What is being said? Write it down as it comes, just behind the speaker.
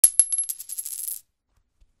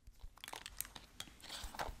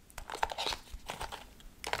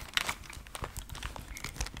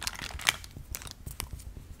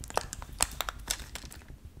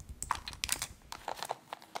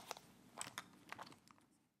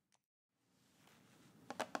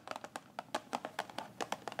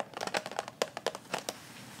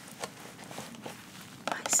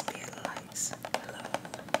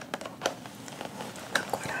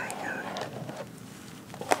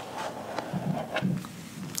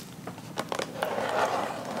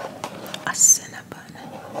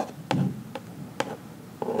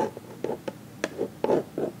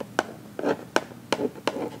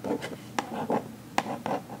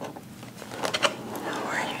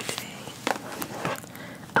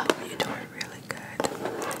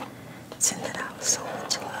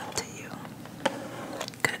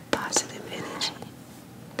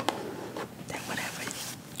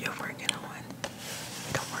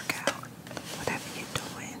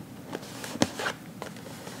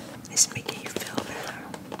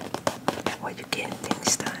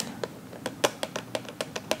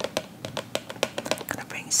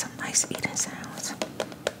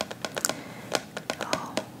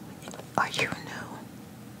Are you new?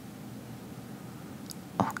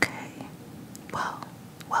 Okay. Well,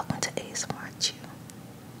 welcome to ASMRTheChew.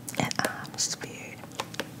 And I'm Spirit.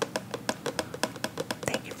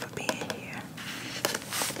 Thank you for being here.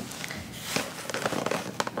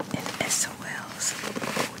 And SOLs.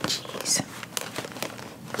 Oh, jeez.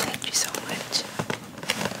 Thank you so much.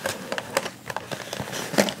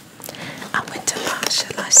 I went to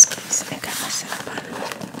Jalepeno's and got my Cinnabon.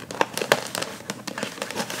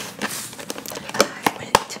 I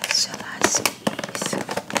went to Jalepeno's.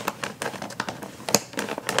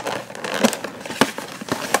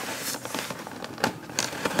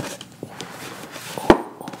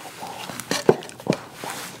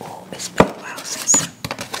 It's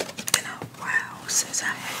been a while since I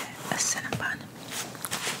had a Cinnabon.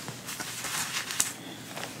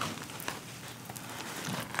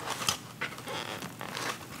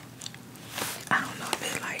 I don't know if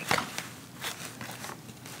it like,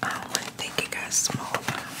 I don't think it got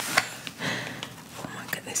smaller. Oh my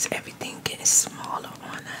goodness, everything getting smaller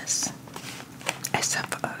on us,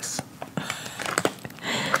 except for us.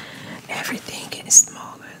 Everything getting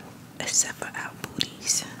smaller, except for our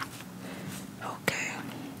booties. Okay.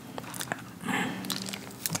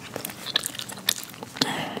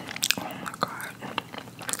 Oh my God.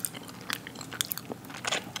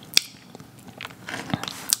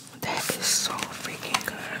 That is so freaking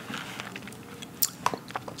good.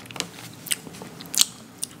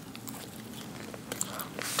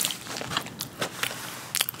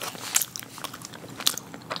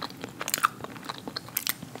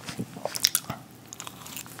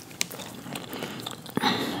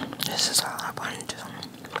 This is all I want to do.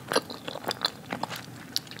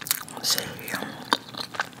 Sit here,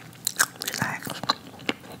 relax,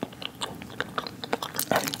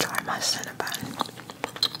 and enjoy my Cinnabon.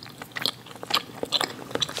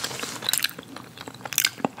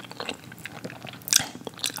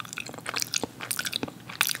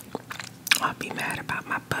 I'll be mad about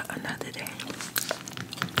my butt another day.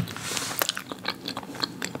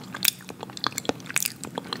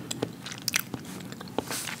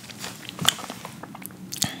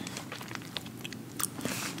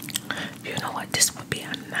 You know what? This would be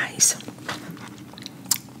a nice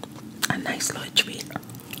little treat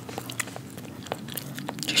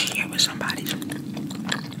to share with somebody,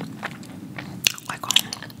 like on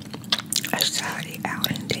a Saturday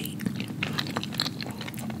outing date,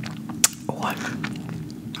 or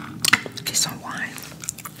get some wine.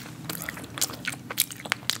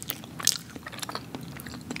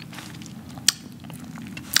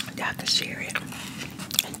 Y'all can share it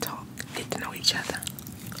and talk, get to know each other.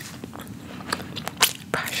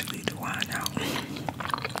 Partially the wine out.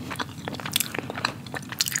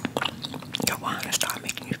 Your wine will start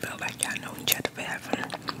making you feel like y'all know each other forever.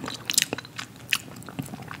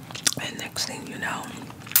 And next thing you know,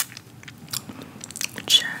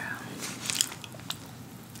 child,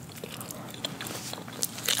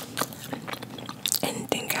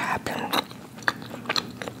 anything can happen.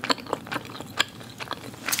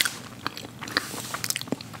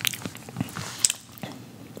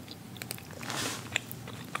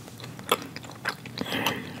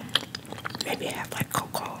 Maybe have like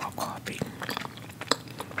cocoa or coffee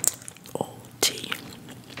or tea.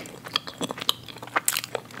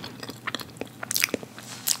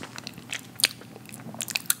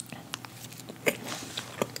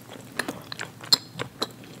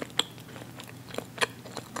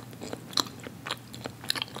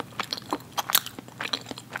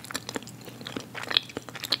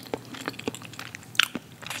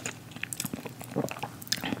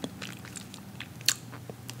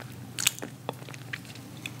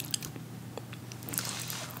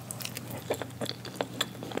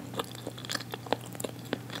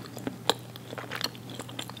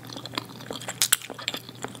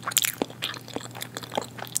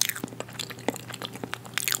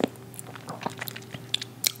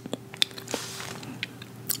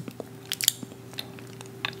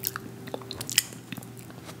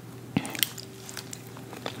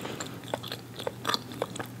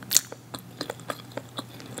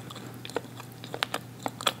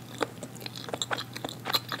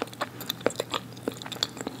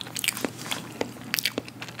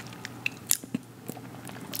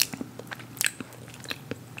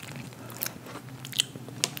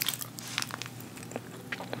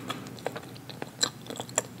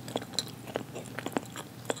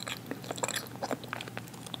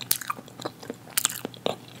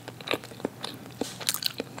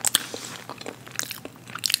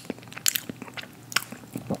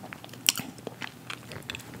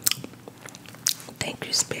 Thank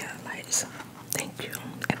you, Spirit Lights. Thank you,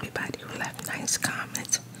 everybody who left nice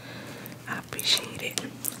comments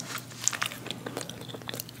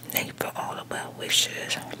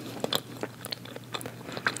wishes.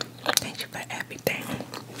 Thank you for everything.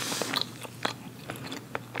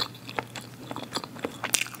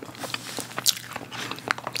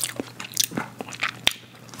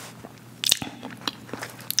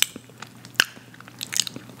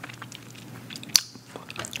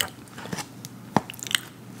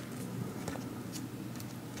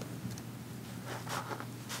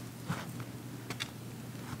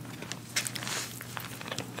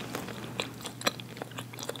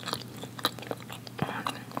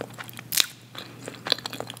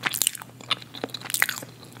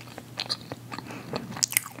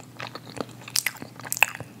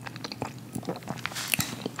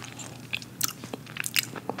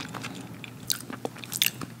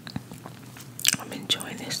 I'm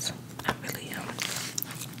enjoying this. I really am.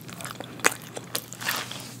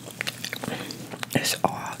 It's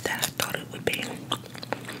all that I thought it would be.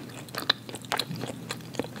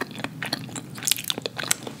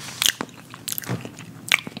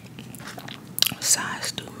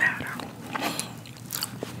 Size do matter.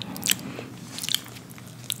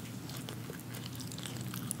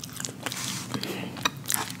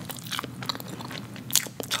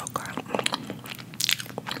 So good.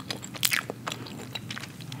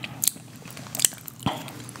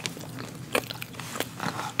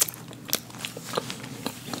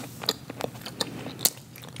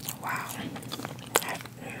 Wow, that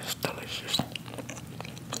is delicious.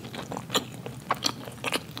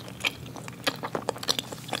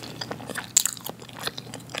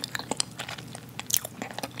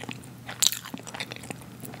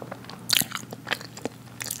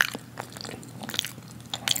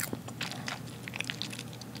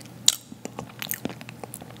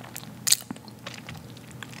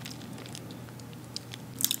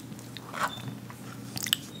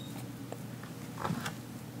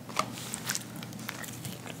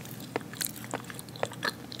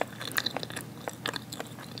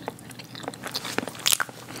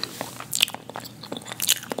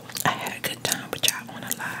 I had a good time with y'all on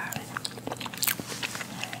the live.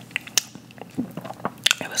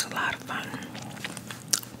 It was a lot of fun,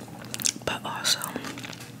 but also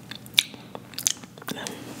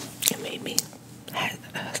it made me have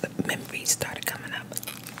memories started coming up.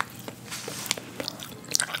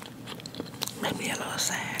 Made me a little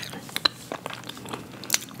sad.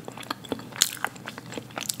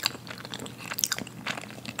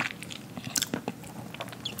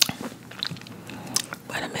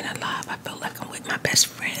 When I'm in a live, I feel like I'm with my best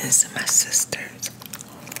friends and my sisters.